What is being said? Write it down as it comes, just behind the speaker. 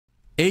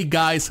Hey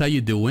guys, how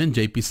you doing?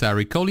 JP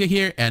Saricolia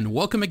here, and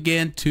welcome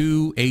again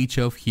to Age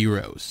of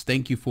Heroes.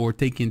 Thank you for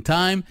taking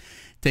time.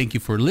 Thank you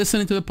for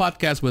listening to the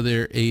podcast,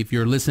 whether if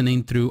you're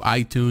listening through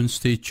iTunes,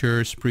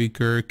 Stitcher,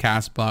 Spreaker,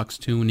 Castbox,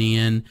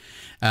 TuneIn,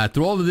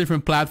 through all the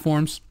different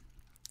platforms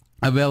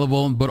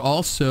available, but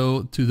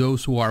also to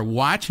those who are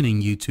watching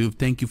in YouTube.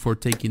 Thank you for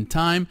taking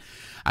time.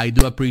 I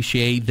do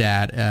appreciate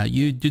that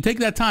you take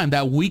that time,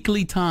 that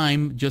weekly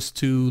time, just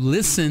to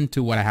listen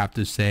to what I have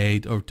to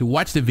say or to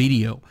watch the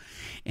video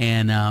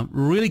and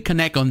really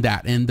connect on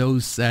that and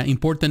those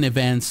important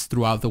events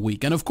throughout the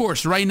week. And of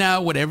course, right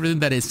now, with everything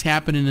that is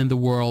happening in the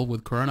world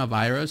with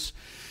coronavirus,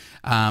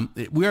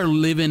 we are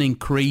living in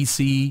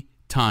crazy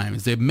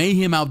times. The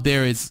mayhem out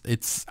there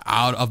it's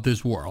out of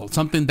this world.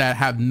 Something that I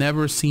have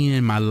never seen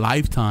in my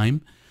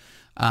lifetime,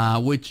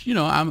 which, you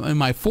know, I'm in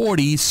my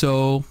 40s,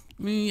 so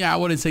I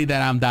wouldn't say that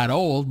I'm that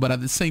old, but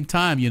at the same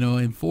time, you know,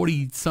 in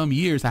 40 some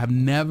years, I have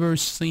never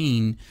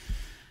seen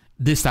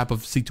this type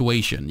of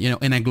situation, you know,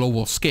 in a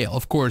global scale.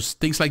 Of course,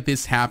 things like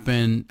this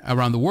happen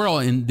around the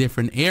world in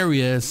different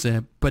areas,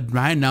 but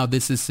right now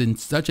this is in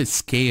such a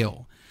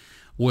scale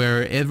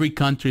where every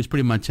country is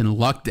pretty much in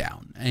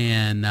lockdown,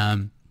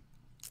 and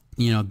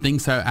you know,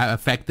 things are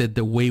affected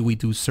the way we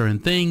do certain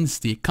things.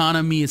 The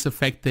economy is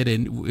affected,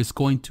 and it's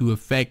going to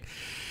affect,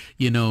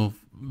 you know,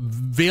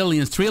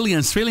 billions,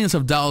 trillions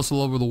of dollars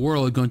all over the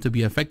world are going to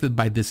be affected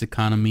by this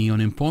economy.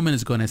 Unemployment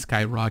is going to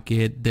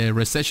skyrocket. The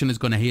recession is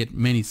going to hit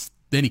many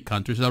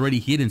countries. It's already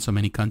hit in so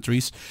many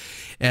countries.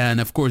 And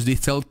of course,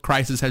 this health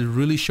crisis has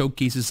really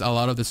showcases a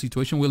lot of the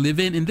situation we live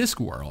in this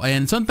world.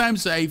 And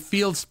sometimes I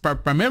feel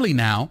primarily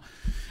now,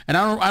 and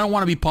I don't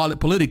want to be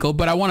political,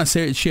 but I want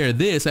to share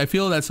this. I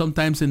feel that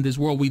sometimes in this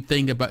world we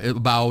think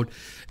about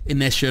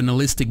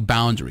nationalistic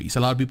boundaries.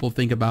 A lot of people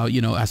think about, you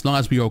know, as long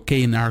as we're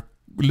okay in our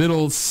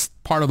little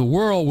part of the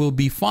world, will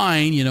be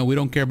fine. You know, we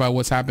don't care about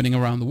what's happening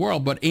around the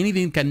world, but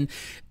anything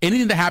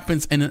that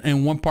happens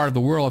in one part of the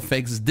world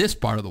affects this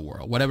part of the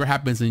world. Whatever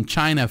happens in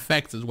China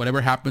affects us.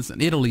 Whatever happens in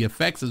Italy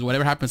affects us.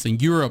 Whatever happens in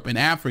Europe and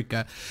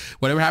Africa,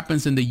 whatever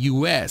happens in the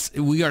US,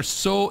 we are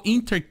so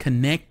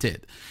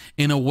interconnected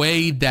in a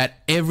way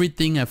that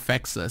everything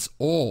affects us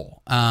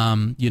all.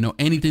 You know,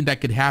 anything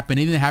that could happen,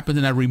 anything that happens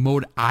in a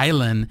remote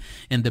island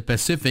in the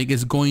Pacific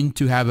is going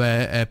to have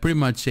a pretty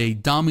much a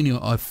domino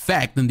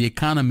effect in the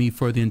economy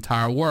for the entire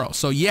world.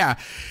 So yeah,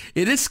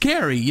 it is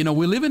scary. You know,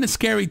 we live in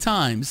scary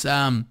times.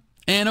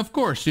 And of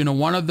course, you know,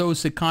 one of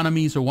those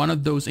economies or one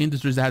of those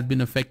industries that has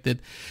been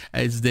affected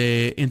is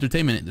the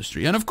entertainment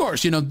industry. And of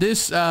course, you know,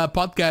 this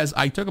podcast,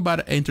 I talk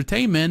about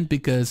entertainment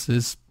because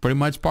it's pretty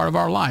much part of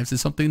our lives.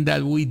 It's something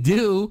that we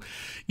do,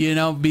 you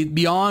know,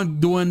 beyond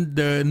doing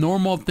the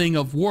normal thing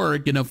of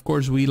work. And of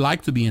course, we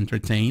like to be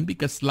entertained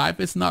because life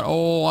is not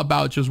all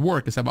about just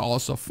work. It's about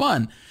also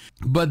fun.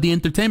 But the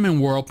entertainment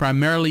world,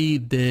 primarily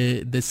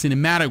the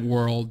cinematic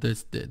world,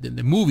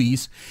 the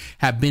movies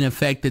have been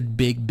affected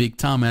big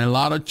time. And a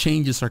lot of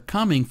changes are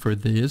coming for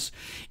this.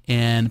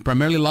 And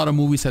primarily a lot of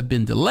movies have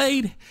been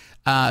delayed.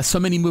 So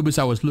many movies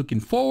I was looking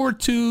forward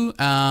to.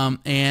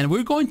 And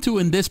we're going to,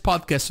 in this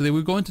podcast today,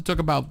 we're going to talk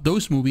about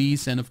those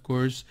movies and, of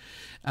course,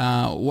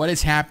 what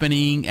is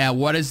happening,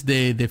 what is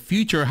the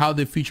future, how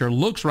the future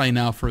looks right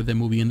now for the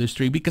movie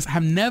industry, because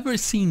I've never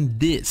seen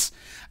this.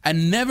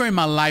 And never in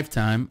my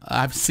lifetime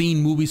I've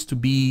seen movies to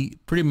be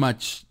pretty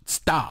much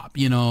stop,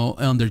 you know,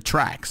 on their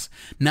tracks,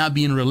 not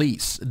being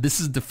released. This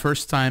is the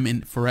first time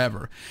in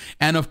forever.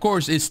 And of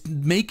course, it's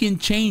making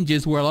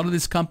changes where a lot of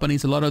these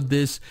companies, a lot of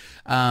these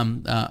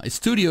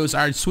studios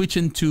are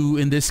switching to,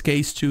 in this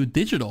case, to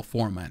digital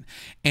format,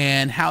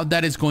 and how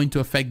that is going to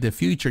affect the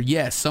future.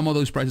 Yes, some of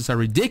those prices are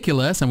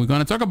ridiculous, and we're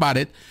going to talk about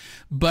it,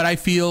 but I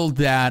feel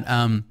that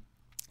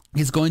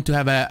it's going to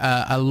have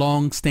a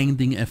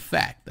long-standing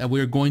effect.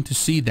 We're going to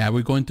see that.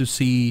 We're going to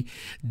see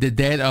the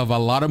death of a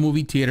lot of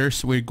movie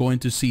theaters. We're going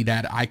to see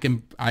that. I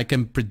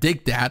can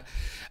predict that.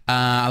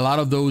 A lot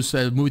of those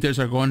movie theaters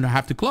are going to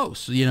have to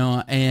close, you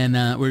know,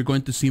 and we're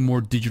going to see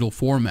more digital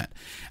format.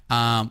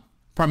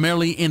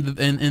 Primarily in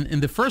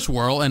the first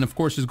world, and of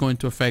course it's going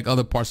to affect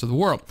other parts of the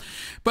world.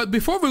 But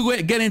before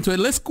we get into it,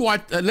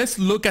 let's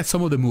look at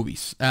some of the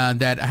movies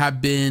that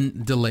have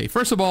been delayed.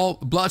 First of all,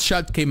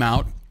 Bloodshot came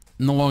out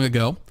not long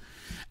ago.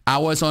 I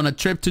was on a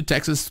trip to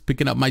Texas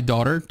picking up my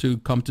daughter to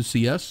come to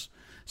see us.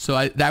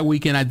 So that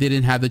weekend I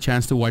didn't have the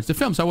chance to watch the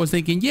film. So I was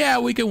thinking, yeah,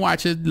 we can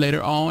watch it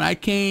later on. I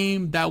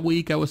came that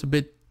week. I was a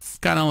bit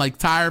kind of like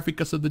tired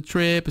because of the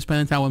trip,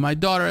 spending time with my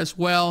daughter as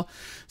well.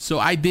 So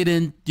I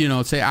didn't, you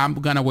know, say I'm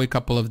going to wait a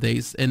couple of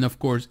days. And of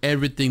course,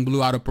 everything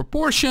blew out of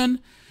proportion.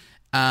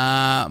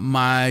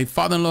 My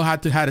father-in-law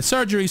had a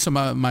surgery, so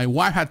my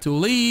wife had to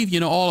leave, you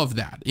know, all of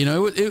that. You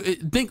know,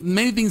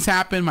 many things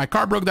happened. My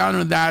car broke down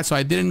on that, so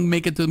I didn't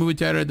make it to the movie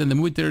theater. Then the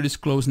movie theater is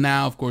closed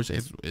now. Of course,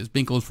 it's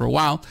been closed for a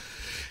while.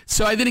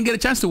 So I didn't get a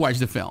chance to watch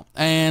the film,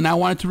 and I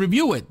wanted to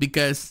review it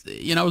because,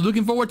 you know, I was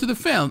looking forward to the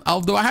film.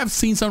 Although I have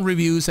seen some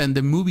reviews and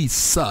the movie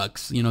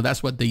sucks, you know,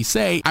 that's what they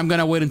say. I'm going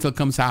to wait until it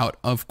comes out,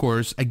 of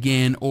course,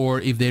 again, or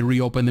if they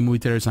reopen the movie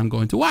theaters, I'm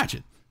going to watch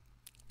it.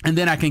 And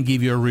then I can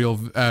give you a real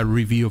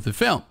review of the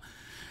film.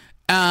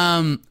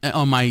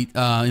 on my,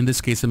 in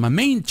this case, in my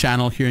main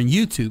channel here on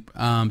YouTube,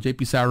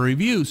 JP Sauer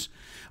Reviews.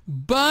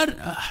 But,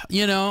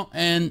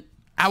 and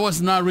I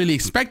was not really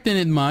expecting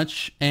it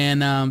much.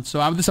 And so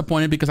I was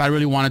disappointed because I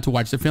really wanted to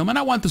watch the film. And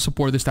I want to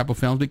support this type of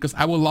films because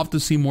I would love to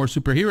see more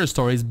superhero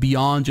stories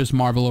beyond just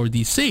Marvel or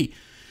DC.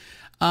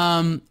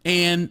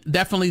 And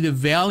definitely the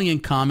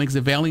Valiant comics,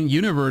 the Valiant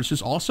universe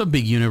is also a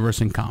big universe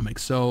in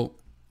comics. So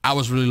I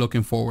was really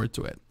looking forward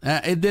to it.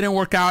 It didn't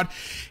work out.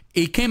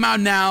 It came out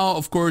now.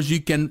 Of course,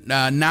 you can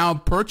now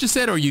purchase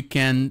it, or you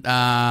can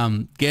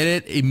get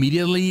it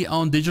immediately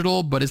on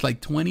digital, but it's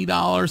like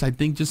 $20, I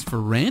think, just for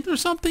rent or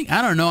something.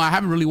 I don't know. I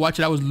haven't really watched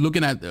it. I was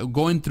looking at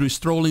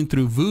strolling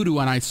through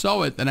Vudu, and I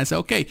saw it, and I said,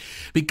 okay,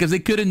 because they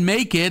couldn't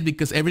make it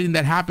because everything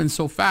that happened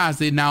so fast,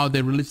 they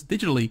released it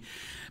digitally.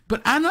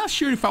 But I'm not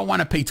sure if I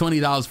want to pay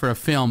 $20 for a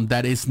film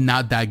that is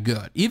not that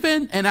good.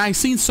 And I've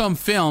seen some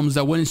films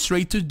that went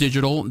straight to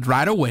digital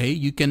right away.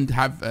 You can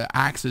have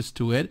access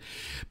to it,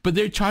 but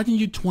they're charging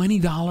you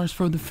 $20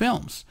 for the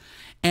films.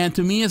 And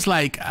to me, it's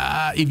like,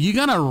 if you're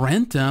going to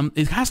rent them,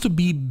 it has to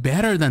be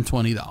better than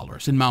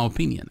 $20, in my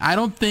opinion. I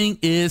don't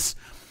think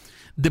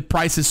the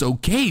price is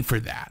okay for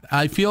that.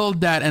 I feel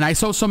that, and I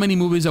saw so many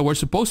movies that were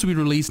supposed to be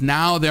released.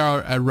 Now they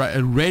are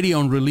already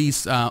on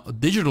release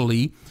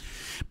digitally.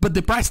 But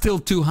the price is still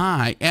too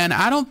high. And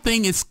I don't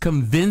think it's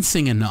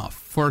convincing enough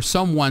for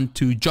someone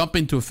to jump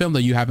into a film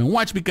that you haven't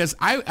watched, because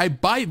I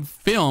buy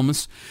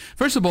films.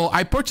 First of all,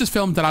 I purchase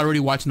films that I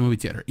already watched in the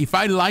movie theater. If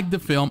I like the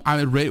film,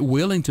 I'm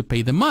willing to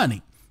pay the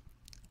money.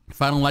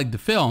 If I don't like the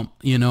film,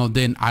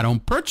 then I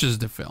don't purchase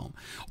the film.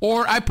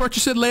 Or I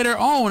purchase it later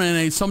on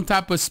in some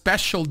type of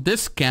special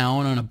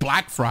discount on a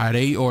Black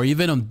Friday, or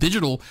even on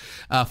digital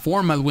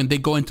format when they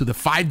go into the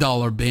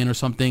 $5 bin or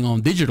something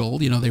on digital.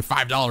 They're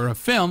 $5 a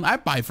film. I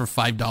buy it for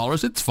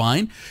 $5. It's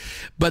fine.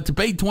 But to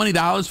pay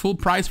 $20 full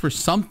price for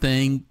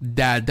something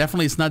that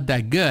definitely is not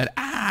that good,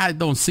 I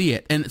don't see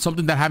it. And it's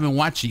something that I haven't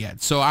watched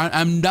yet. So I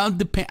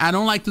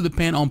don't like to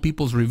depend on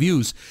people's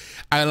reviews.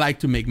 I like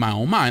to make my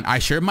own mind. I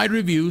share my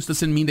reviews.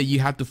 Doesn't mean that you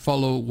have to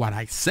follow what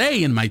I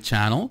say in my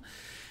channel,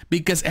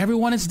 because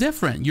everyone is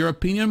different. Your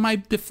opinion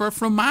might differ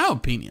from my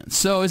opinion.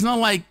 So it's not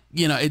like,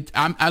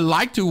 I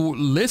like to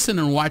listen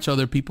and watch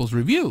other people's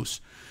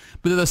reviews,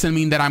 but it doesn't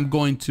mean that I'm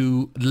going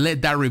to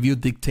let that review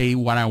dictate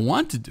what I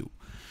want to do.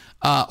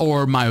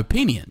 Or my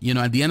opinion.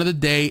 At the end of the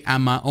day,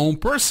 I'm my own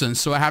person,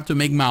 so I have to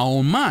make my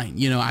own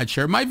mind. I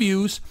share my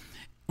views,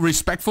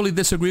 respectfully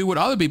disagree with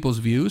other people's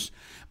views,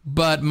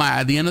 but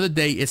at the end of the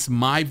day, it's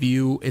my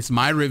view, it's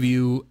my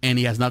review, and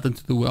it has nothing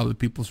to do with other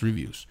people's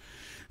reviews.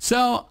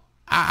 So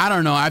I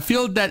don't know. I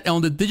feel that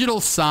on the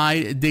digital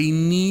side, they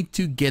need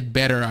to get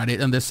better at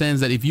it, in the sense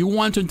that if you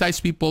want to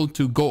entice people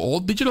to go all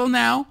digital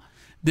now,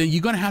 then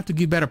you're going to have to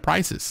give better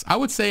prices. I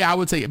would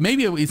say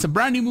maybe it's a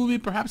brand new movie,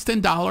 perhaps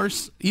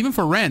 $10, even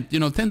for rent,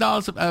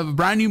 $10 a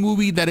brand new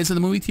movie that is in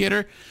the movie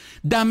theater.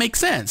 That makes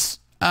sense,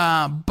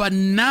 but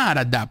not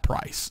at that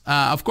price.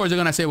 Of course, they're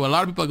going to say, well, a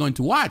lot of people are going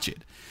to watch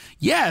it.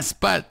 Yes,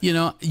 but,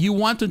 you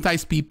want to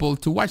entice people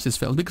to watch this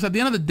film, because at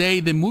the end of the day,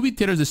 the movie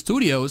theaters, the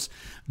studios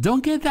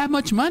don't get that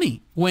much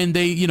money. When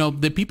they,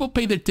 the people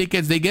pay their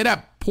tickets, they get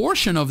a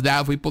portion of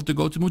that for people to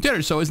go to movie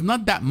theaters. So it's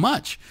not that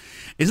much.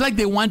 It's like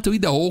they want to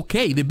eat the whole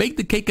cake. They bake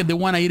the cake and they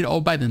want to eat it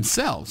all by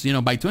themselves.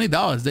 By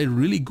 $20, they're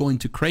really going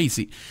too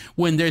crazy.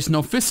 When there's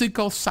no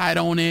physical side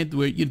on it,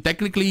 where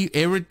technically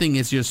everything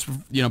is just,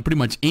 pretty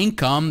much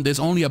income. There's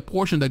only a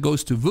portion that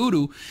goes to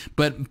Vudu,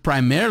 but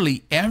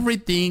primarily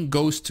everything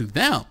goes to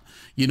them.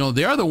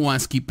 They're the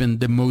ones keeping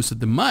the most of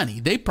the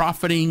money. They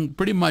profiting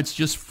pretty much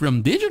just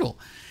from digital,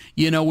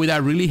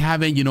 without really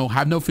having,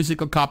 have no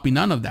physical copy,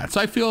 none of that.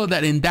 So I feel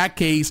that in that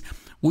case,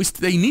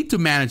 they need to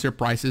manage their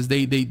prices.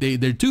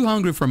 They're too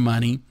hungry for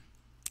money,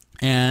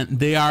 and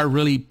they are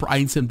really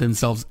pricing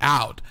themselves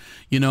out,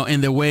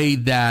 in the way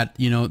that,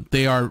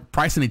 they are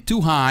pricing it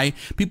too high.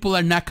 People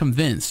are not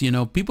convinced,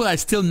 people are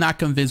still not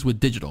convinced with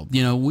digital.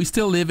 We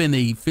still live in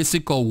a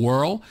physical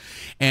world,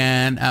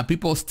 and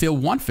people still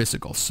want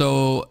physical.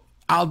 So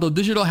although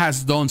digital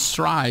has done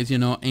strides,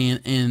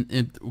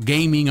 in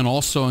gaming and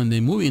also in the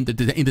movie, in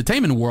the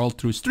entertainment world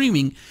through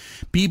streaming,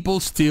 people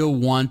still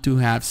want to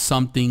have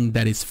something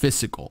that is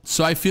physical.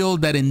 So I feel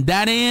that in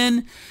that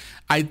end,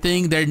 I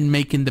think they're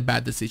making the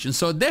bad decision.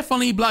 So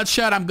definitely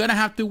Bloodshot, I'm going to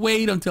have to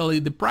wait until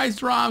the price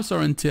drops,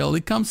 or until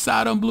it comes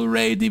out on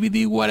Blu-ray,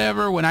 DVD,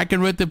 whatever, when I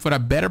can rent it for a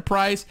better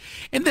price.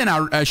 And then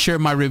I'll share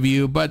my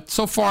review. But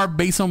so far,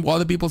 based on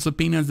other people's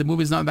opinions, the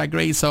movie's not that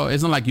great. So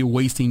it's not like you're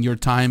wasting your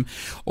time,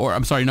 or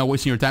I'm sorry, not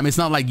wasting your time. It's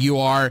not like you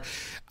are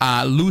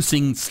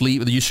losing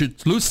sleep. You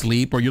should lose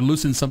sleep, or you're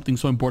losing something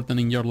so important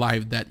in your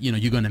life that,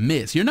 you're going to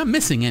miss. You're not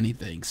missing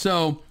anything.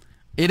 So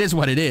it is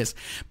what it is.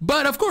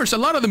 But of course, a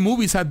lot of the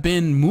movies have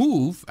been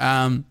moved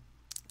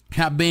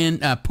have been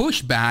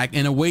pushed back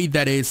in a way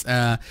that is,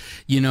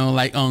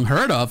 like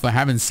unheard of. I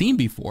haven't seen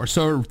before.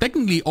 So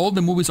technically, all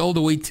the movies all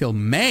the way till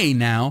May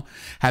now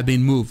have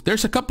been moved.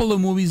 There's a couple of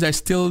movies that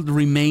still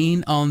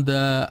remain on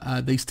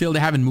the. They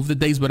haven't moved the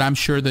dates, but I'm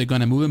sure they're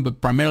gonna move them.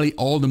 But primarily,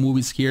 all the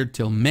movies here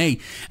till May,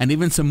 and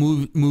even some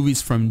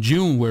movies from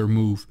June were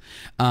moved.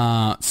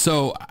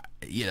 So.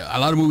 A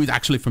lot of movies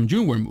actually from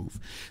June were moved.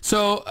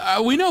 So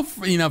we know,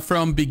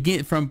 from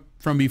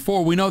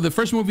before, we know the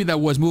first movie that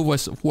was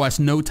moved was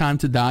No Time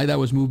to Die. That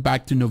was moved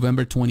back to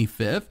November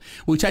 25th,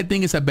 which I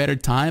think is a better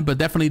time, but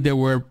definitely they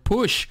were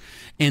pushed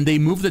and they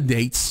moved the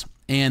dates.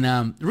 And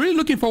really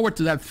looking forward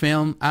to that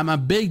film. I'm a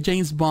big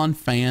James Bond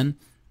fan.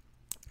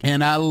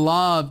 And I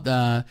loved,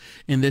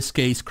 in this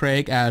case,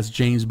 Craig as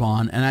James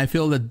Bond, and I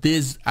feel that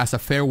this, as a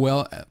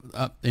farewell,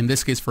 in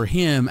this case for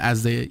him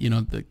as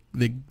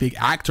the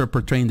actor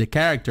portraying the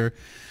character,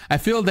 I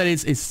feel that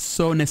it's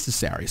so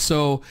necessary.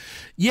 So,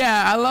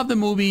 yeah, I love the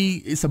movie.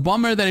 It's a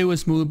bummer that it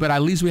was moved, but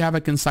at least we have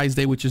a concise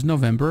date, which is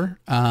November.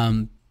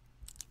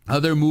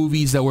 Other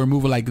movies that were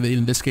moved, like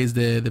in this case,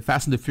 the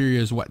Fast and the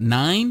Furious,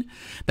 9,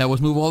 that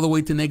was moved all the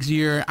way to next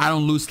year. I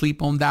don't lose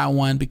sleep on that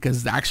one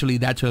because actually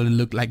that really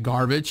looked like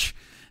garbage.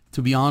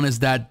 To be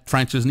honest, that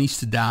franchise needs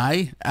to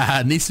die,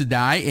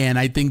 and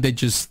I think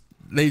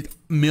they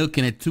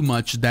milking it too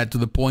much, that to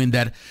the point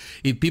that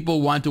if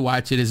people want to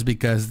watch it, is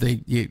because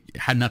they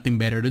had nothing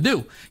better to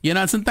do.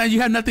 Sometimes you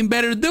have nothing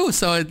better to do,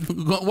 so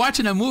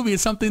watching a movie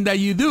is something that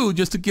you do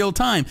just to kill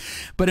time.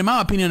 But in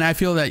my opinion, I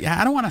feel that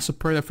I don't want to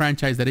support a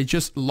franchise that it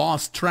just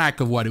lost track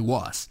of what it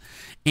was.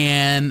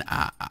 And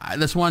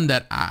that's one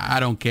that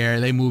I don't care.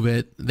 They move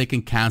it. They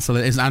can cancel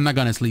it. I'm not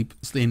going to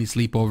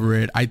sleep over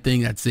it. I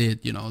think that's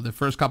it. The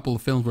first couple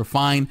of films were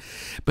fine.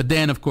 But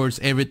then, of course,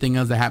 everything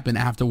else that happened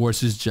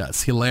afterwards is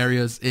just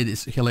hilarious. It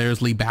is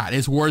hilariously bad.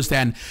 It's worse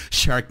than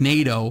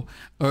Sharknado,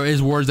 or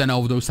it's worse than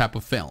all those type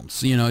of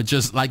films.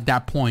 Just like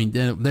that point.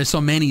 There's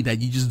so many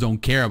that you just don't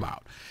care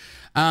about.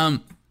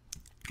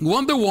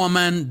 Wonder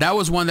Woman, that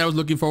was one that I was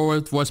looking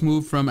forward to, was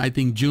moved from, I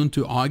think, June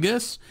to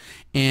August,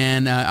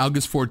 and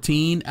August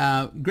 14.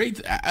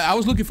 Great. I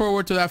was looking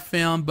forward to that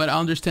film, but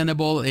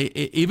understandable.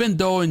 Even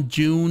though in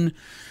June,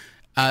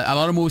 a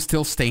lot of movies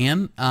still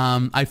stand,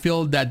 I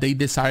feel that they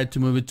decided to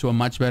move it to a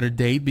much better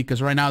date,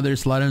 because right now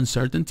there's a lot of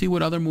uncertainty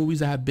with other movies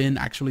that have been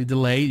actually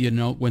delayed,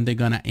 when they're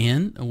going to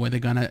end or when they're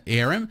going to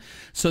air them.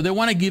 So they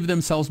want to give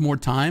themselves more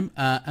time,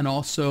 and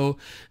also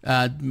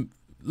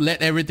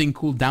let everything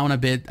cool down a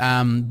bit.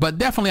 But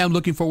definitely I'm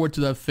looking forward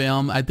to the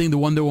film. I think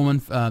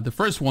the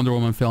first Wonder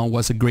Woman film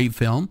was a great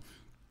film,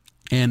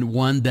 and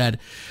one that,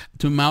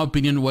 to my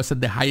opinion, was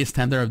at the highest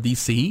standard of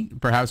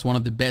DC, perhaps one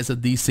of the best at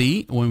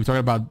DC. When we talk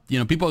about,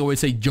 people always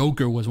say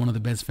Joker was one of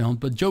the best films,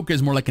 but Joker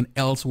is more like an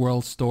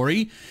Elseworld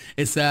story.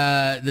 It's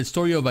the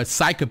story of a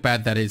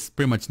psychopath that is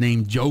pretty much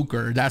named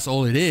Joker. That's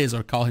all it is,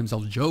 or call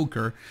himself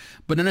Joker,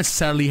 but not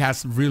necessarily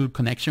has real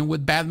connection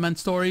with Batman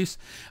stories.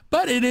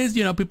 But it is,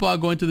 people are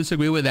going to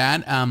disagree with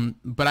that.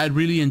 But I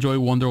really enjoy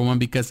Wonder Woman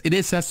because it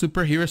is a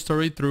superhero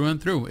story through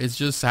and through. It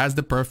just has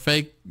the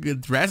perfect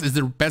dress.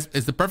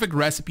 It's the perfect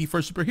recipe for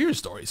superhero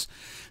stories.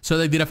 So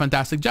they did a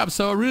fantastic job.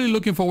 So really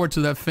looking forward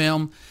to that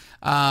film.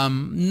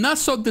 Not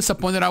so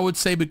disappointed, I would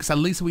say, because at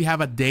least we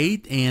have a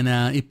date, and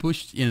they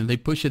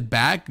push it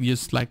back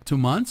just like 2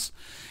 months.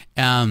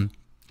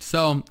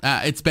 So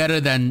it's better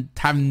than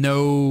have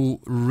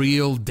no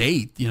real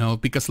date,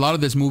 because a lot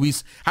of these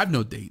movies have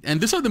no date. And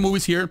these are the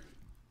movies here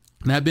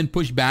that have been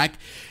pushed back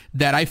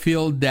that I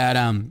feel that,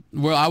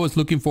 I was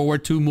looking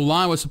forward to.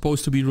 Mulan was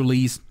supposed to be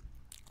released,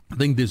 I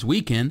think, this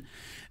weekend.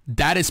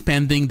 That is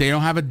pending. They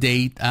don't have a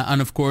date.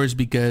 And of course,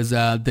 because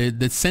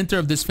the center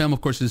of this film,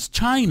 of course, is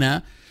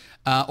China,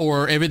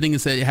 or everything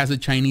it has a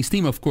Chinese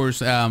theme. Of course,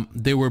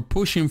 they were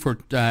pushing for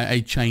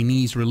a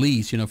Chinese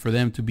release, for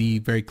them to be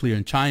very clear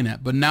in China.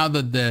 But now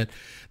that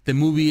the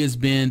movie has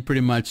been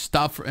pretty much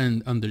stopped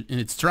in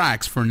its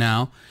tracks for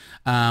now,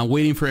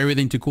 waiting for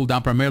everything to cool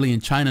down, primarily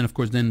in China, and of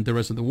course then the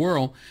rest of the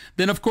world.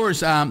 Then of course,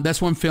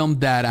 that's one film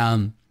that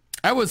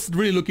I was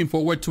really looking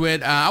forward to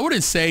it. I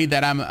wouldn't say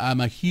that I'm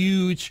a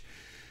huge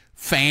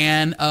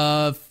fan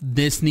of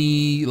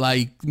Disney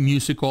like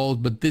musicals,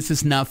 but this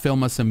is not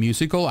filmed as a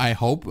musical. I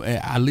hope,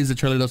 at least the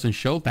trailer doesn't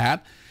show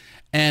that.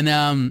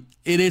 And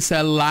it is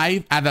a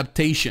live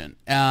adaptation,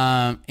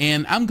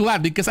 and I'm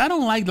glad, because I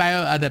don't like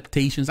live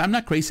adaptations. I'm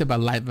not crazy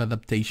about live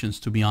adaptations,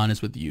 to be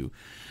honest with you,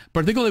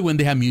 particularly when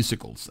they have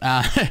musicals.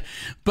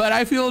 But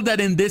I feel that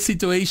in this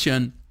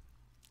situation,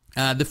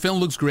 the film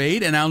looks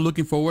great, and I'm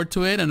looking forward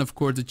to it. And of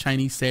course, the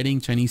Chinese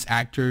setting, Chinese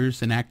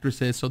actors and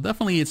actresses. So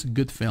definitely it's a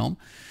good film.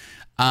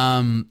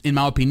 In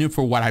my opinion,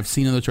 for what I've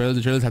seen in the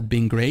trailers have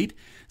been great.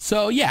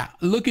 So yeah,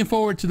 looking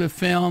forward to the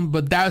film,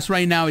 but that's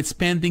right now, it's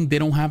pending. They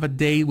don't have a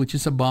date, which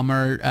is a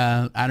bummer.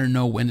 I don't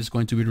know when it's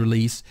going to be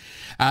released.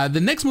 The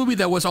next movie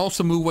that was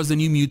also moved was The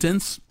New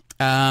Mutants.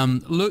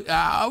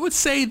 I would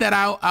say that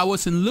I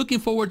wasn't looking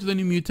forward to The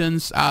New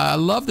Mutants. I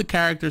love the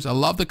characters. I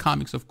love the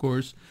comics, of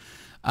course.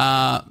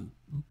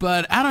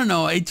 but I don't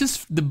know. It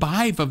just the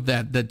vibe of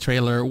that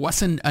trailer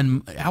wasn't.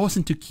 I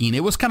wasn't too keen.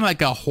 It was kind of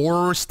like a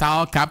horror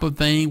style type of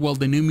thing. Well,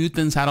 the New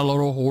Mutants had a lot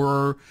of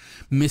horror,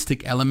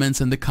 mystic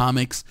elements in the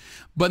comics,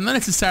 but not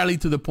necessarily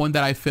to the point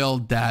that I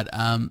felt that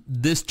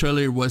this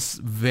trailer was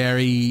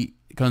very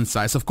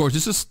concise. Of course,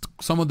 this is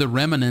some of the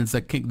remnants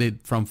that came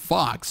from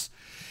Fox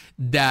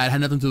that had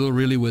nothing to do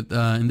really with,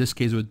 in this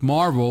case, with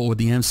Marvel or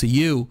the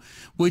MCU,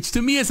 which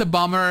to me is a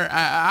bummer.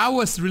 I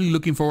was really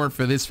looking forward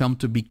for this film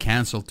to be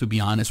canceled, to be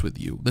honest with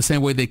you, the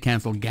same way they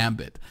canceled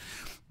Gambit.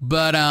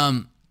 But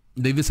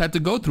they decided to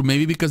go through,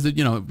 maybe because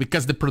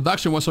because the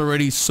production was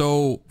already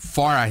so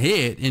far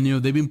ahead,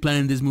 and they've been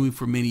planning this movie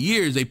for many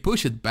years. They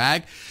push it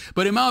back,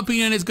 but in my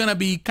opinion, it's gonna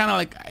be kind of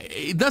like,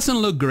 it doesn't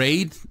look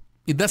great.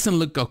 It doesn't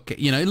look okay.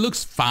 It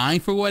looks fine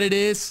for what it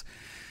is.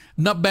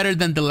 Not better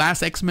than the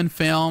last X-Men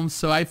film.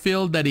 So I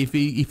feel that if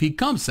he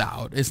comes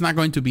out, it's not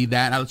going to be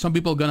that. Some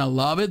people are going to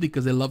love it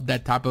because they love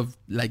that type of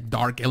like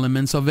dark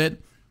elements of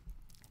it.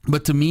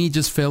 But to me, it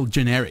just felt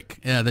generic.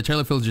 The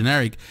trailer felt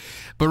generic.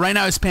 But right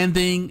now it's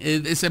pending.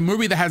 It's a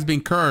movie that has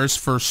been cursed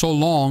for so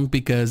long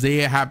because they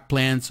have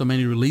planned so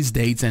many release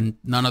dates and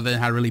none of them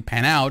have really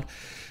panned out.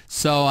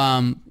 So,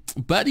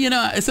 but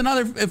it's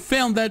another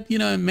film that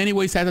in many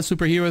ways has a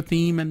superhero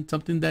theme and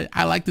something that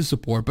I like to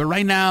support. But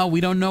right now we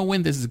don't know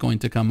when this is going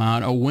to come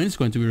out or when it's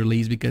going to be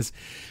released, because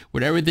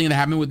with everything that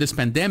happened with this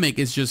pandemic,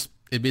 it's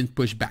been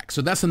pushed back.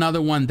 So that's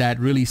another one that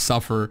really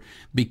suffer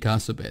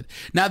because of it.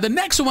 Now the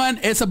next one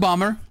is a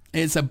bummer.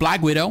 It's a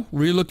Black Widow.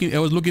 I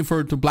was looking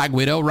forward to Black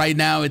Widow. Right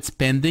now it's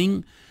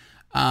pending.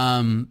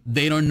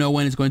 They don't know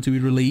when it's going to be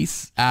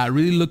released.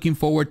 Really looking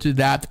forward to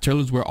that. The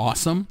trailers were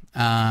awesome.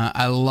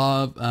 I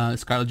love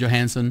Scarlett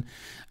Johansson.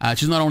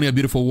 She's not only a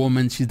beautiful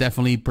woman, she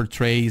definitely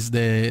portrays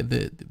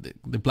the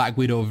Black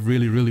Widow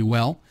really, really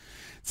well.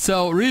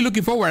 So really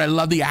looking forward. I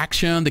love the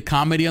action, the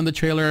comedy on the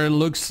trailer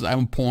looks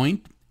on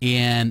point,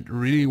 and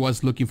really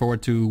was looking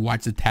forward to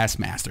watch the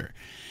Taskmaster.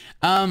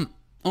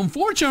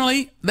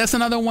 Unfortunately, that's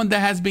another one that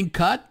has been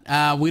cut.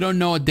 We don't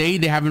know a date.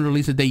 They haven't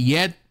released a date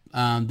yet.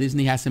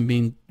 Disney hasn't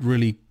been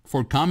really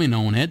forthcoming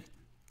on it,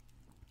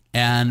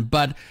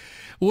 but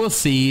we'll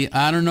see.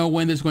 I don't know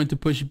when it's going to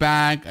push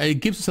back. It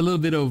gives us a little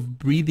bit of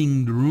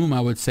breathing room, I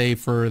would say,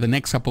 for the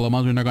next couple of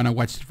months. We're not going to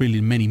watch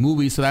really many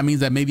movies, so that means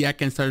that maybe I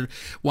can start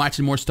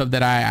watching more stuff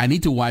that I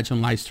need to watch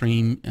on live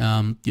stream.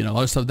 A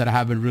lot of stuff that I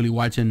haven't really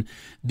watched in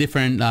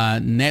different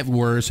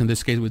networks, in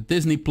this case with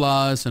Disney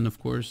Plus and of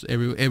course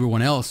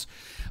everyone else.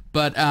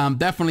 But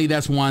definitely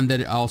that's one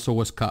that also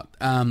was cut.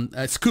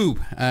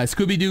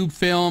 Scooby-Doo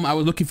film. I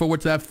was looking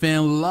forward to that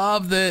film.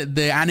 Love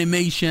the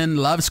animation.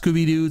 Love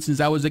Scooby-Doo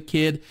since I was a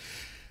kid.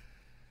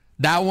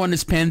 That one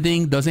is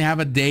pending. Doesn't have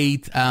a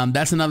date.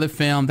 That's another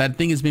film. That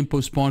thing has been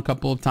postponed a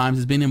couple of times.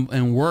 It's been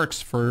in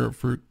works for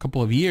a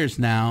couple of years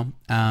now.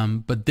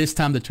 But this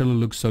time the trailer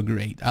looks so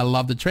great. I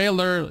love the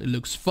trailer. It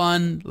looks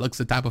fun. It looks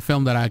the type of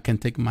film that I can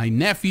take my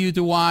nephew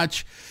to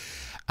watch.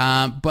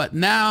 But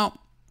now,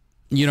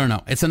 you don't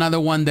know. It's another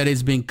one that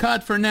is being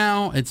cut for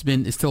now. It's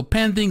still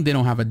pending. They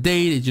don't have a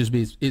date.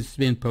 It's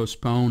been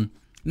postponed.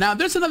 Now,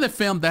 there's another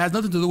film that has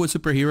nothing to do with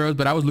superheroes,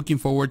 but I was looking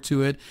forward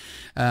to it.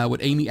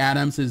 With Amy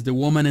Adams, is The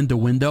Woman in the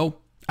Window.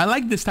 I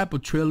like this type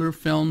of thriller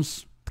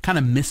films, kind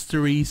of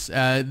mysteries.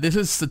 This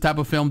is the type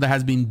of film that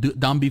has been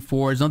done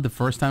before. It's not the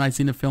first time I've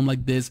seen a film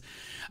like this.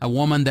 A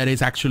woman that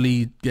is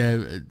actually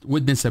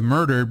witnessed a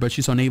murder, but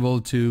she's unable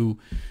to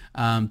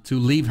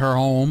leave her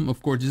home.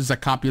 Of course, this is a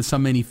copy of so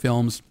many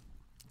films.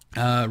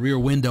 Rear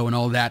Window and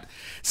all that.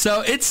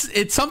 So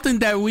it's something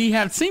that we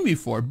have seen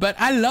before, but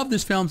I love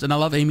these films and I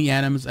love Amy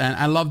Adams and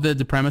I love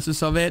the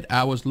premises of it.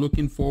 I was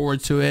looking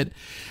forward to it,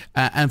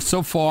 and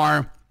so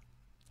far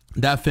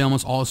that film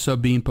is also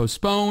being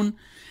postponed.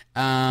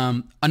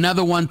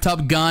 Another one,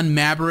 Top Gun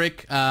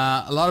Maverick.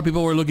 A lot of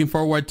people were looking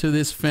forward to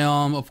this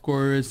film, of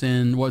course,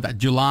 in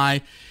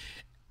July.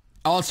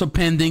 Also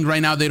pending right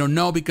now. They don't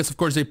know because of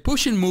course they're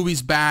pushing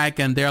movies back,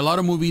 and there are a lot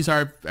of movies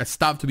are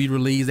stopped to be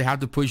released. They have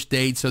to push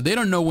dates, so they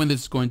don't know when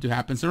this is going to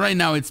happen. So right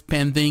now it's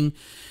pending.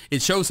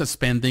 It shows us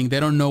pending. They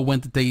don't know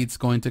when the date's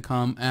going to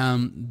come.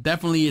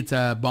 Definitely it's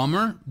a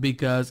bummer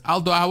because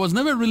although I was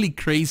never really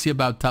crazy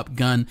about Top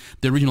Gun,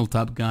 the original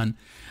Top Gun,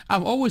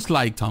 I've always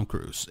liked Tom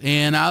Cruise,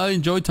 and I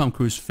enjoy Tom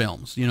Cruise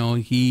films.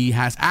 He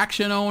has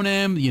action on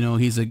him.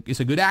 He's a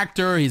good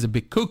actor. He's a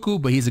bit cuckoo,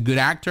 but he's a good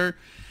actor.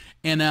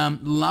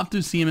 And love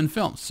to see him in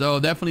films. So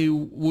definitely,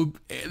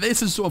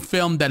 this is a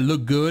film that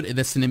looked good.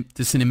 The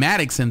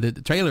cinematics and the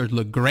trailers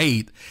look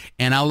great.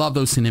 And I love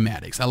those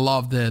cinematics. I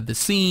love the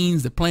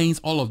scenes, the planes,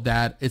 all of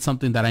that. It's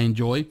something that I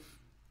enjoy.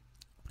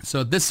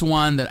 So this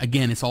one that,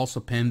 again, is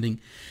also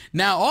pending.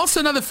 Now, also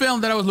another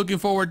film that I was looking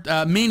forward,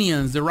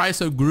 Minions, The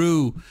Rise of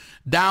Gru.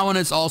 That one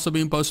is also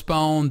being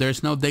postponed.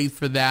 There's no date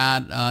for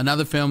that.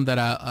 Another film that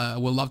I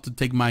would love to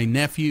take my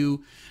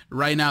nephew.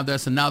 Right now,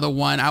 there's another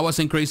one. I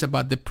wasn't crazy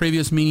about the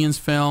previous Minions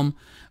film,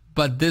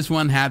 but this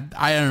one had,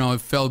 I don't know,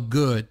 it felt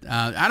good.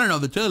 I don't know,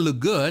 the trailer looked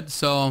good,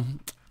 so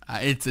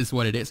It's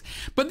what it is.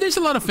 But there's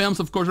a lot of films,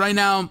 of course. Right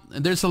now,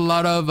 there's a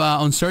lot of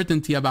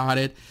uncertainty about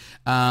it.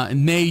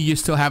 In May, you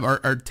still have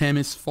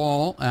Artemis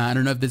Fall. I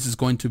don't know if this is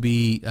going to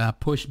be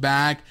pushed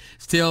back.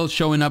 Still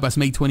showing up as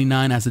May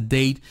 29 as a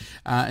date.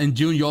 In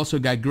June, you also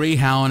got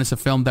Greyhound. It's a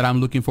film that I'm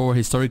looking for,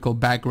 historical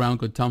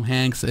background with Tom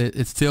Hanks.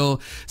 It's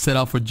still set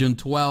up for June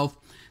 12th.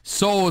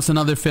 Soul is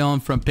another film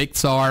from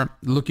Pixar.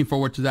 Looking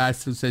forward to that. It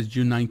still says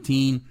June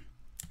 19.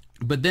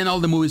 But then all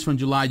the movies from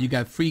July, you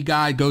got Free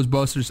Guy,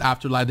 Ghostbusters,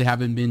 Afterlife, they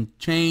haven't been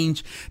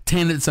changed.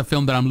 Tenet's a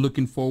film that I'm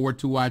looking forward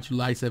to watch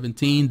July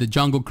 17. The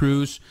Jungle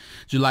Cruise,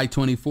 July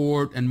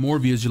 24th, and More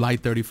Views, July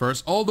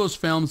 31st. All those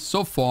films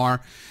so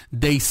far,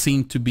 they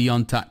seem to be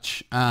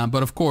untouched.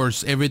 But of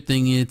course,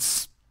 everything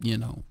it's,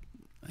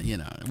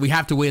 we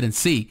have to wait and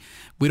see.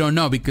 We don't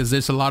know because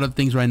there's a lot of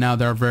things right now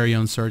that are very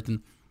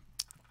uncertain.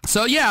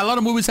 So yeah, a lot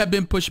of movies have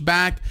been pushed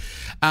back,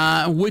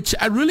 which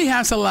really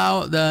has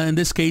allowed, in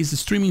this case, the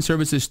streaming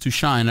services to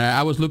shine.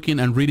 I was looking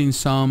and reading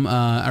some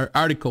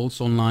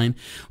articles online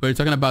where they're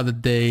talking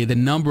about the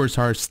numbers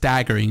are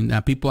staggering.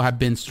 People have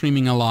been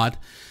streaming a lot.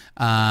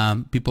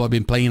 People have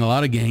been playing a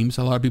lot of games.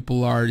 A lot of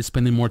people are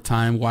spending more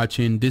time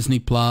watching Disney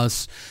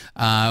Plus,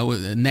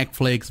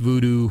 Netflix,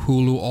 Vudu,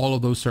 Hulu, all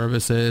of those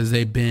services.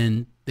 They've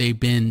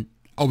been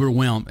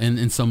overwhelmed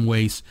in some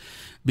ways.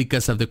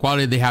 Because of the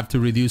quality, they have to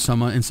reduce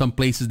in some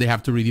places they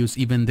have to reduce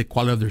even the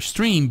quality of their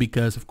stream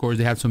because, of course,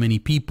 they have so many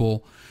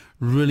people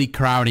really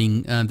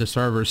crowding the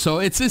servers. So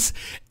it's just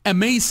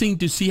amazing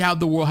to see how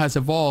the world has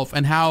evolved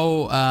and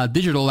how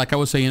digital, like I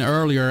was saying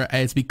earlier,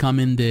 is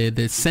becoming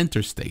the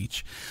center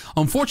stage.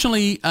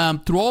 Unfortunately,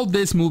 through all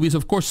these movies,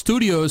 of course,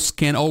 studios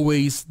can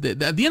always,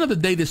 at the end of the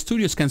day, the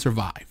studios can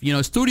survive.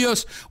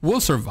 Studios will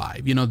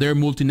survive. They're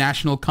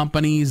multinational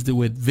companies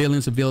with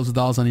billions of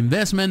dollars on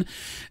investment.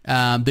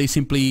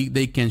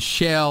 They can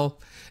shell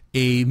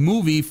a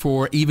movie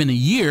for even a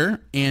year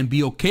and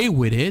be okay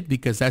with it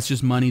because that's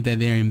just money that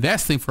they're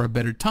investing for a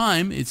better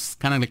time. It's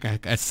kind of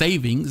like a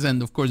savings,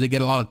 and of course they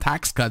get a lot of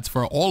tax cuts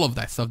for all of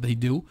that stuff they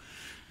do.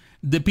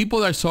 The people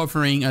that are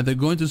suffering, they're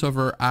going to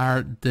suffer,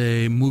 are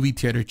the movie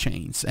theater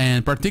chains,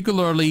 and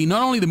particularly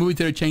not only the movie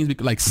theater chains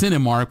like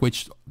Cinemark,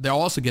 which they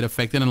also get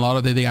affected, and a lot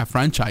of they have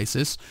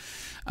franchises.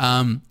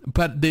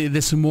 But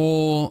the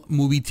small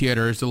movie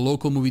theaters, the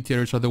local movie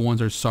theaters are the ones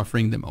that are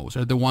suffering the most,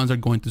 are the ones that are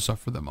going to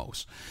suffer the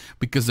most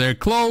because they're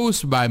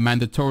closed by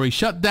mandatory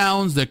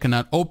shutdowns. They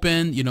cannot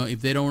open.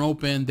 If they don't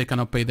open, they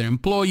cannot pay their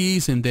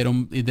employees. And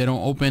if they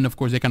don't open, of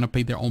course, they cannot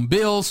pay their own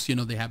bills.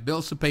 They have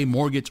bills to pay,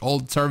 mortgage, all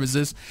the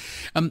services.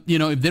 If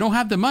they don't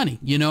have the money,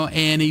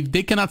 and if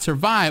they cannot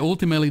survive,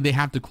 ultimately they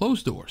have to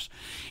close doors.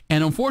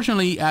 And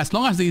unfortunately, as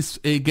long as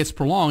it gets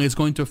prolonged, it's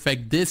going to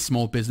affect these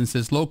small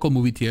businesses, local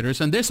movie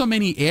theaters. And there's so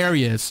many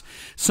areas,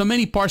 so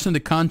many parts in the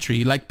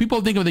country. Like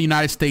people think of the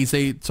United States,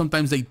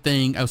 sometimes they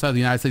think outside of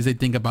the United States, they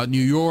think about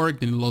New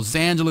York and Los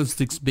Angeles,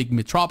 this big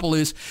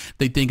metropolis.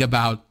 They think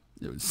about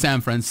San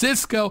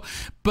Francisco,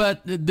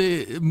 but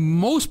the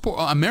most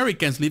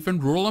Americans live in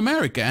rural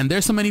America, and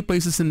there's so many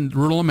places in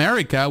rural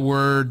America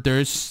where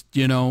there's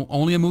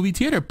only a movie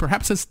theater,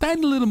 perhaps a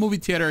tiny little movie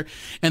theater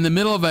in the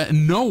middle of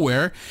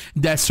nowhere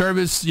that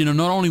serves not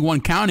only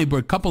one county but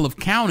a couple of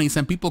counties,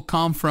 and people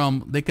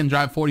they can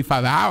drive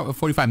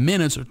 45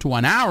 minutes or to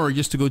an hour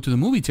just to go to the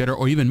movie theater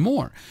or even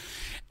more,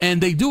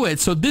 and they do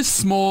it. So these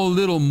small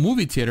little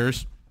movie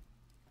theaters,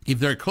 if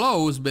they're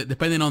closed, but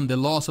depending on the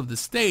laws of the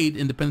state,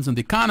 and depends on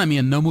the economy,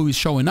 and no movies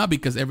showing up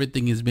because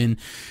everything has been,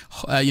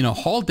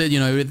 halted,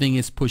 everything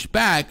is pushed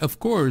back, of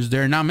course,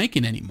 they're not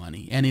making any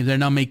money. And if they're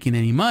not making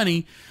any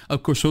money,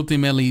 of course,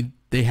 ultimately,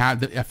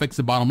 it affects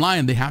the bottom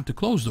line. They have to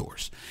close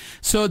doors.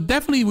 So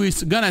definitely we're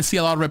going to see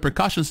a lot of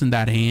repercussions in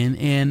that end.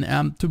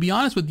 And to be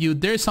honest with you,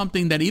 there's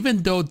something that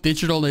even though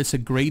digital is a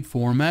great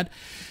format,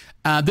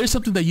 there's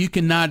something that you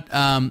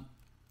cannot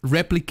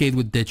replicate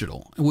with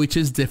digital, which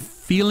is the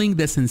feeling,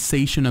 the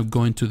sensation of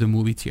going to the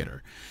movie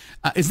theater.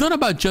 It's not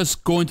about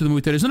just going to the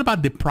movie theater. It's not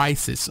about the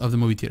prices of the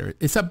movie theater.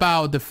 It's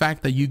about the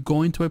fact that you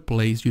go into a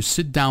place, you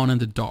sit down in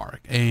the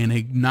dark and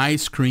a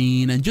nice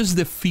screen, and just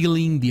the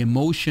feeling, the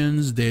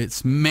emotions, the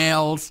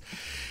smells,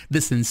 the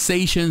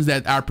sensations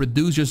that are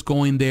produced just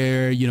going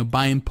there,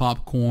 buying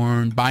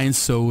popcorn, buying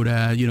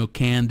soda,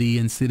 candy,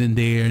 and sitting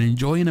there and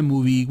enjoying a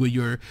movie with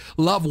your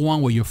loved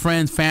one, with your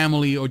friends,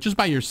 family, or just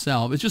by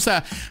yourself. It's just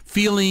a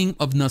feeling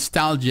of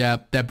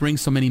nostalgia that brings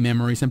so many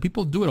memories, and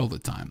people do it all the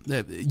time.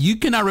 You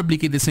cannot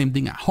replicate the same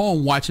thing at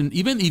home watching,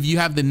 even if you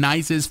have the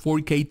nicest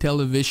 4K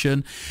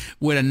television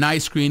with a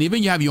nice screen,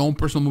 even you have your own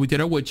personal movie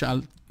theater, which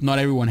not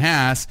everyone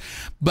has,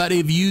 but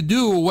if you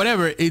do,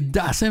 whatever, it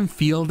doesn't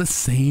feel the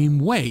same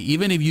way.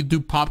 Even if you do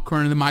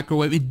popcorn in the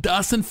microwave, it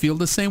doesn't feel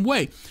the same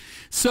way.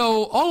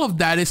 So all of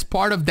that is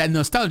part of that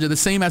nostalgia, the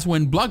same as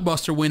when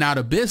Blockbuster went out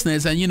of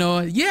business. And,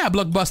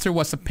 Blockbuster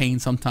was a pain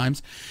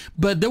sometimes,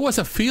 but there was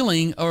a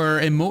feeling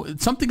or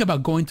something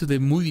about going to the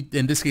movie,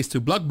 in this case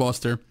to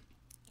Blockbuster,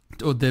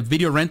 or the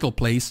video rental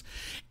place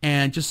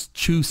and just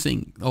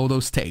choosing all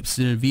those tapes,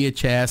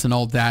 VHS and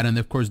all that, and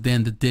of course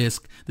then the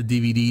disc, the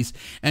DVDs,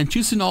 and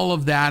choosing all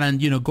of that,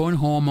 and going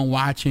home and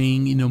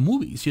watching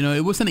movies.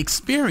 It was an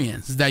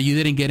experience that you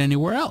didn't get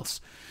anywhere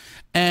else.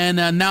 And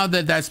now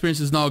that experience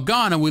is now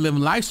gone and we live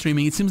in live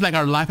streaming, it seems like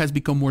our life has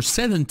become more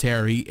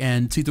sedentary,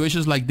 and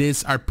situations like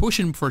this are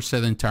pushing for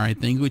sedentary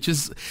things, which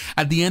is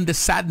at the end the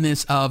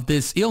sadness of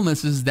this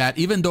illness is that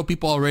even though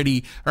people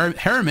already are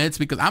hermits,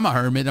 because I'm a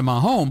hermit, I'm at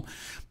home,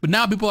 but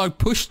now people are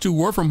pushed to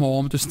work from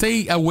home, to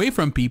stay away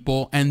from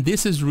people, and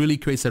this is really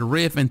creates a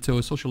rift into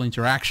a social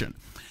interaction.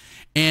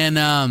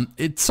 And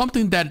it's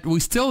something that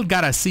we still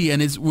gotta see,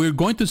 and we're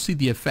going to see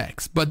the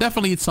effects, but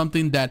definitely it's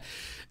something that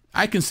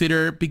I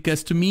consider,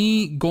 because to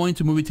me, going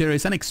to movie theater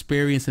is an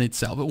experience in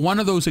itself. One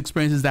of those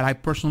experiences that I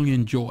personally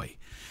enjoy.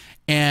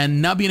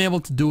 And not being able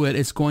to do it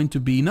is going to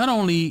be not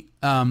only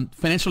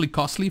financially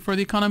costly for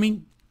the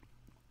economy,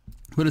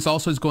 but it's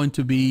also going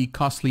to be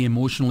costly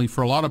emotionally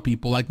for a lot of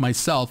people like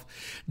myself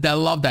that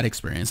love that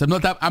experience. I'm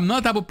not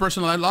that type of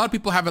person. A lot of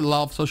people have a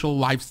lot of social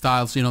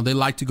lifestyles. They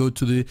like to go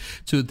to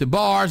the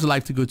bars, they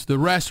like to go to the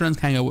restaurants,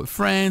 hang out with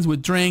friends,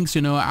 with drinks,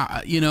 and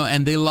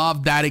they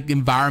love that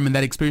environment,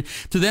 that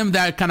experience. To them,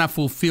 that kind of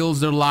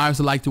fulfills their lives.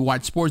 They like to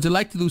watch sports. They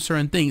like to do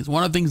certain things.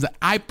 One of the things that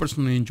I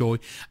personally enjoy,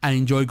 I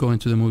enjoy going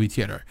to the movie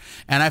theater,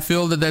 and I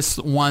feel that that's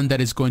one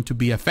that is going to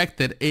be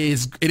affected.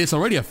 It is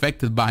already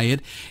affected by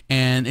it,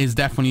 and is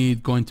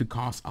definitely going to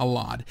cost a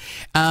lot.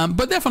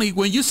 But definitely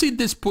when you see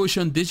this push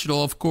on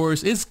digital, of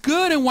course, it's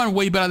good in one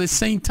way, but at the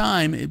same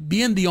time,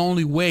 being the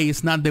only way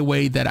is not the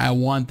way that I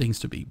want things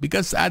to be.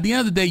 Because at the end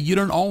of the day, you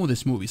don't own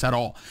these movies at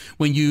all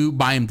when you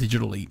buy them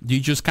digitally. You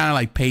just kind of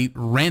like pay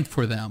rent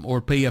for them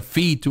or pay a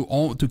fee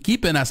to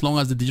keep it as long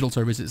as the digital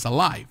service is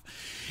alive.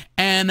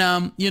 And,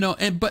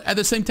 but at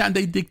the same time,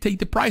 they dictate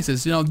the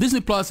prices.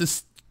 Disney Plus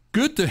is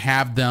good to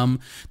have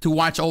them to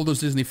watch all those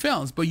Disney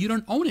films, but you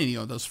don't own any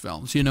of those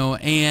films,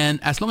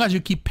 and as long as you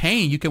keep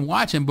paying, you can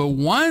watch them. But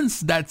once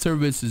that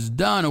service is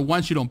done, or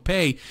once you don't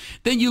pay,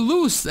 then you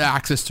lose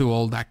access to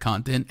all that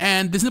content.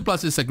 And Disney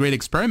Plus is a great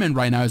experiment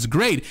right now. It's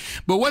great.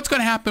 But what's going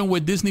to happen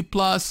with Disney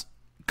Plus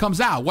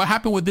comes out? What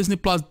happened with Disney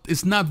Plus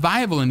is not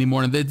viable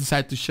anymore, and they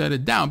decide to shut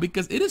it down,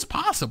 because it is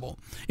possible.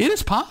 It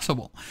is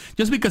possible.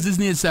 Just because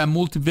Disney is a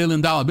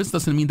multi-billion-dollar business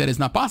doesn't mean that it's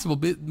not possible.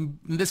 But in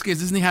this case,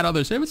 Disney had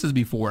other services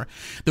before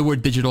that were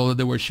digital,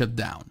 that were shut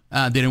down.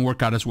 They didn't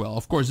work out as well.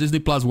 Of course, Disney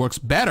Plus works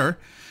better,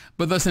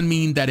 but doesn't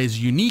mean that it's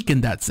unique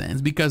in that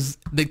sense, because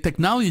the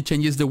technology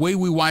changes, the way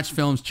we watch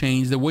films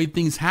change, the way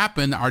things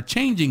happen are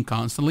changing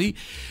constantly.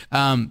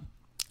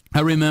 I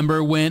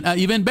remember when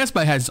even Best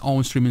Buy has its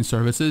own streaming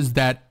services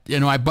that,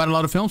 I bought a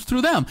lot of films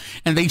through them,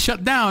 and they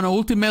shut down.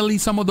 Ultimately,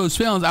 some of those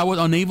films, I was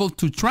unable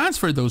to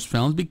transfer those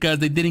films because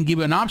they didn't give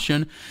an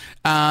option.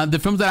 The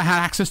films that I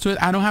had access to,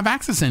 I don't have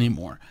access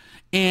anymore.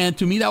 And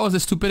to me, that was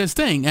the stupidest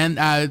thing. And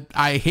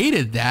I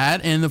hated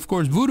that. And of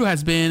course, Vudu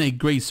has been a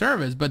great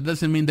service, but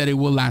doesn't mean that it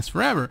will last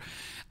forever.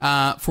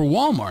 For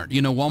Walmart,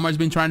 Walmart's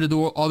been trying to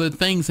do other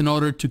things in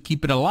order to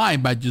keep it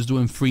alive by just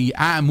doing free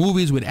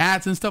movies with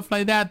ads and stuff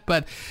like that.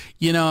 But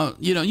you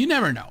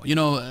never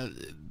know.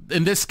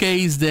 In this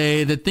case,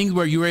 the things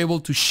where you were able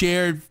to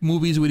share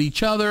movies with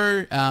each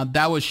other,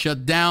 that was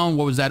shut down.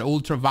 What was that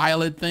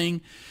Ultraviolet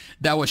thing?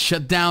 That was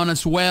shut down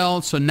as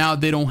well. So now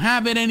they don't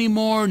have it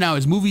anymore. Now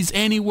it's Movies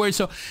Anywhere.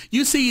 So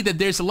you see that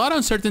there's a lot of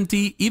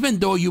uncertainty, even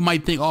though you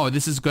might think, oh,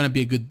 this is going to be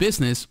a good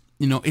business.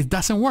 It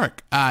doesn't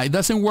work. It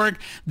doesn't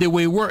work the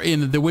way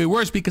it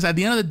works, because at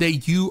the end of the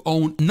day, you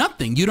own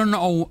nothing. You don't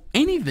own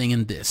anything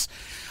in this.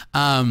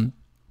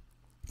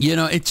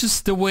 It's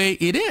just the way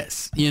it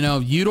is.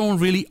 You don't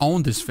really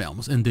own these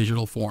films in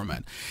digital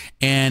format.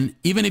 And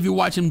even if you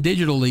watch them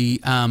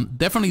digitally,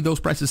 definitely those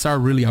prices are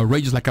really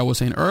outrageous. Like I was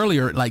saying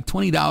earlier, like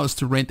 $20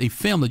 to rent a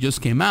film that just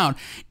came out.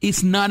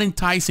 It's not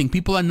enticing.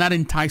 People are not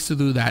enticed to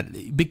do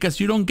that because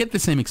you don't get the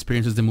same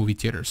experience as the movie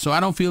theater. So I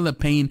don't feel that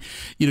paying,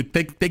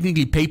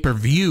 technically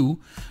pay-per-view,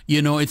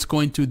 it's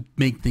going to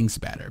make things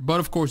better. But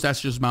of course,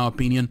 that's just my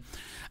opinion.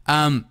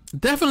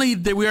 Definitely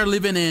we are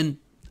living in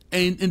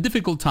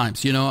difficult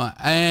times,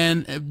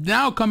 and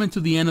now coming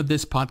to the end of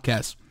this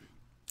podcast,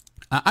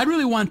 I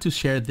really want to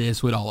share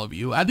this with all of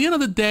you. At the end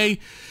of the day,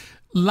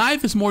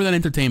 life is more than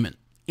entertainment.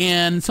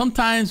 And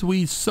sometimes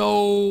we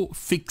so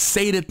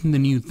fixated in the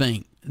new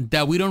thing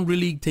that we don't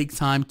really take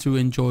time to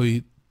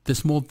enjoy the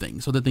small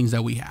things or the things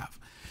that we have.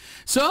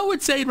 So I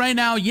would say right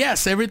now,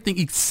 yes,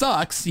 it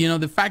sucks,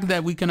 the fact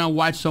that we cannot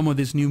watch some of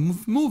these new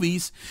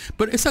movies,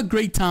 but it's a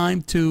great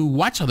time to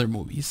watch other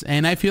movies.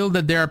 And I feel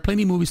that there are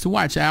plenty of movies to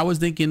watch. I was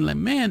thinking, like,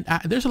 man,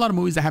 there's a lot of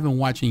movies I haven't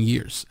watched in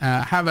years.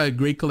 I have a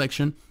great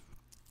collection,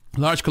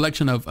 large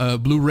collection of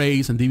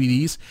Blu-rays and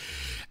DVDs.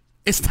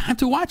 It's time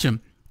to watch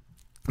them.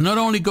 Not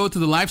only go to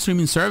the live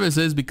streaming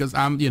services, because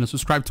I'm,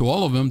 subscribed to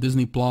all of them,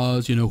 Disney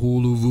Plus,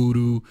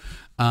 Hulu,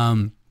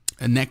 Vudu,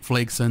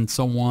 Netflix and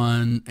so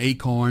on,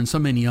 Acorn, so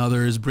many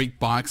others,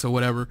 BrickBox or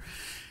whatever.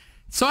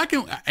 So I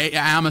can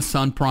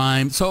Amazon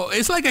Prime. So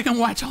it's like I can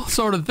watch all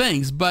sort of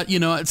things, but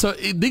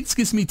this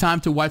gives me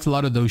time to watch a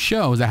lot of those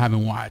shows I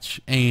haven't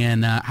watched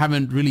and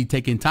haven't really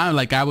taken time.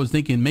 Like I was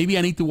thinking, maybe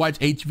I need to watch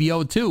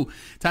HBO too.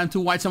 Time to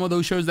watch some of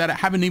those shows that I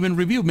haven't even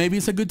reviewed. Maybe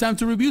it's a good time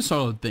to review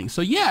some of the things.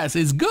 So yes,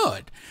 it's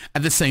good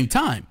at the same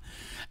time.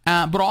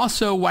 But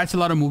also watch a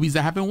lot of movies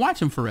I haven't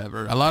watched in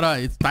forever.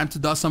 It's time to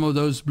dust some of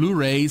those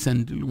Blu-rays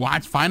and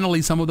watch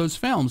finally some of those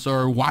films,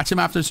 or watch them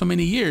after so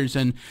many years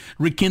and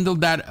rekindle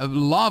that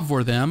love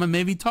for them and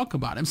maybe talk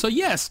about them. So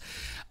yes,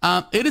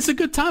 it is a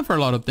good time for a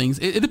lot of things.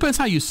 It depends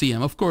how you see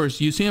them. Of course,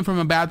 you see them from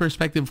a bad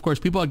perspective. Of course,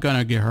 people are going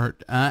to get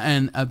hurt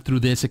and through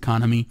this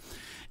economy.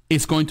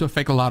 It's going to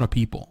affect a lot of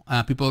people.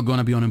 People are going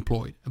to be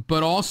unemployed.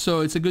 But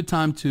also, it's a good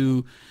time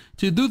to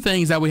do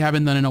things that we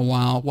haven't done in a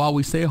while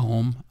we stay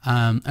home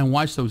and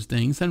watch those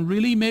things and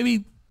really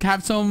maybe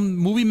have some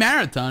movie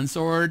marathons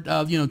or,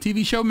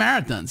 TV show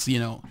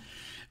marathons,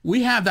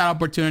 We have that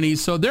opportunity.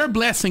 So there are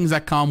blessings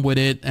that come with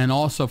it. And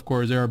also, of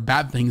course, there are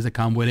bad things that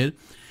come with it.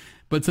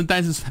 But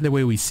sometimes it's the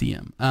way we see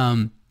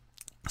them.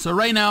 So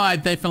right now, I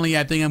think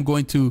I'm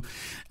going to,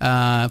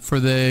 for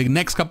the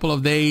next couple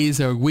of days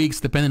or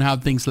weeks, depending on how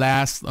things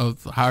last, or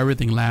how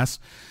everything lasts,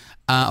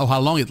 or how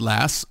long it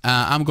lasts,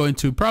 I'm going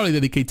to probably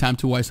dedicate time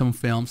to watch some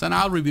films, and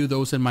I'll review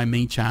those in my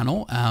main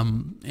channel,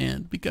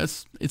 and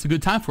because it's a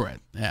good time for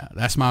it. Yeah,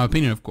 that's my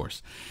opinion, of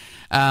course.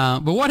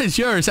 But what is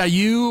yours?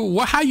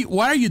 What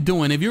are you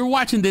doing? If you're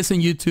watching this on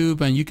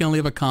YouTube, and you can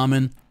leave a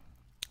comment,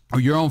 or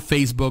you're on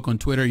Facebook, on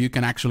Twitter, you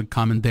can actually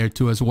comment there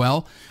too as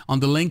well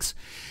on the links.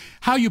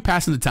 How are you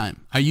passing the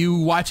time? Are you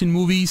watching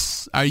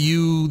movies? Are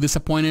you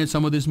disappointed in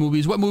some of these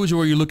movies? What movies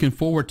were you looking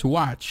forward to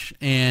watch?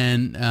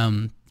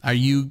 And are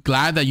you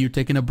glad that you're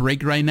taking a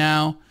break right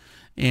now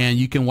and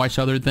you can watch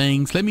other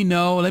things? Let me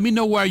know. Let me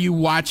know where you're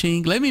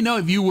watching. Let me know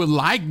if you would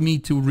like me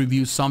to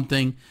review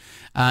something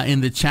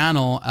in the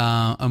channel,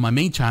 on my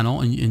main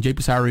channel, in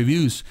JP Sarra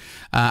Reviews.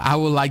 I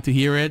would like to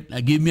hear it.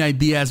 Give me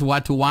ideas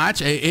what to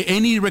watch.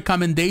 Any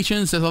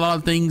recommendations? There's a lot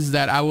of things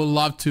that I would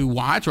love to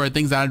watch, or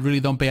things that I really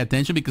don't pay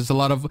attention, because a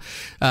lot of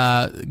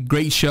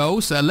great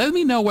shows. Let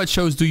me know what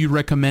shows do you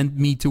recommend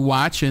me to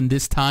watch in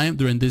this time,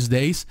 during these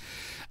days.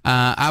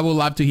 I would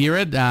love to hear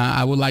it.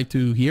 I would like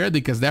to hear it,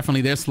 because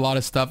definitely there's a lot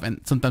of stuff, and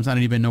sometimes I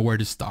don't even know where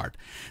to start.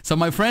 So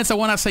my friends, I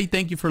want to say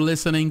thank you for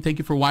listening. Thank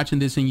you for watching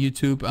this on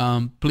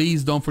YouTube.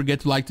 Please don't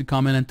forget to like, to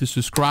comment, and to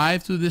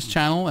subscribe to this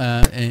channel.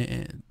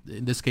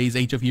 In this case,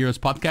 Age of Heroes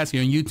podcast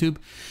here on YouTube,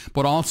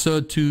 but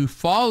also to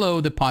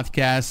follow the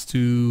podcast,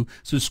 to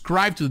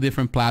subscribe to the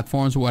different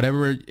platforms,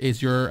 whatever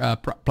is your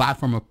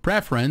platform of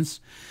preference,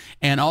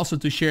 and also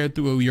to share it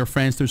through your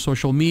friends through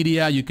social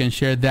media. You can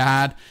share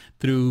that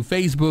through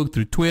Facebook,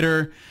 through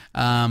Twitter.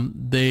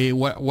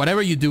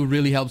 Whatever you do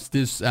really helps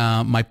this,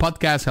 my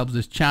podcast helps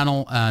this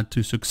channel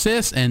to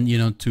success and,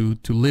 to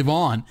live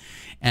on.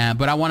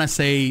 But I want to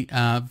say,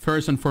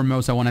 first and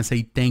foremost, I want to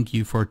say thank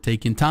you for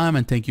taking time,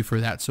 and thank you for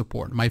that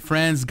support. My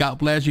friends, God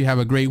bless you. Have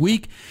a great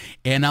week,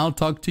 and I'll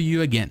talk to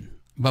you again.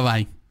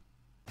 Bye-bye.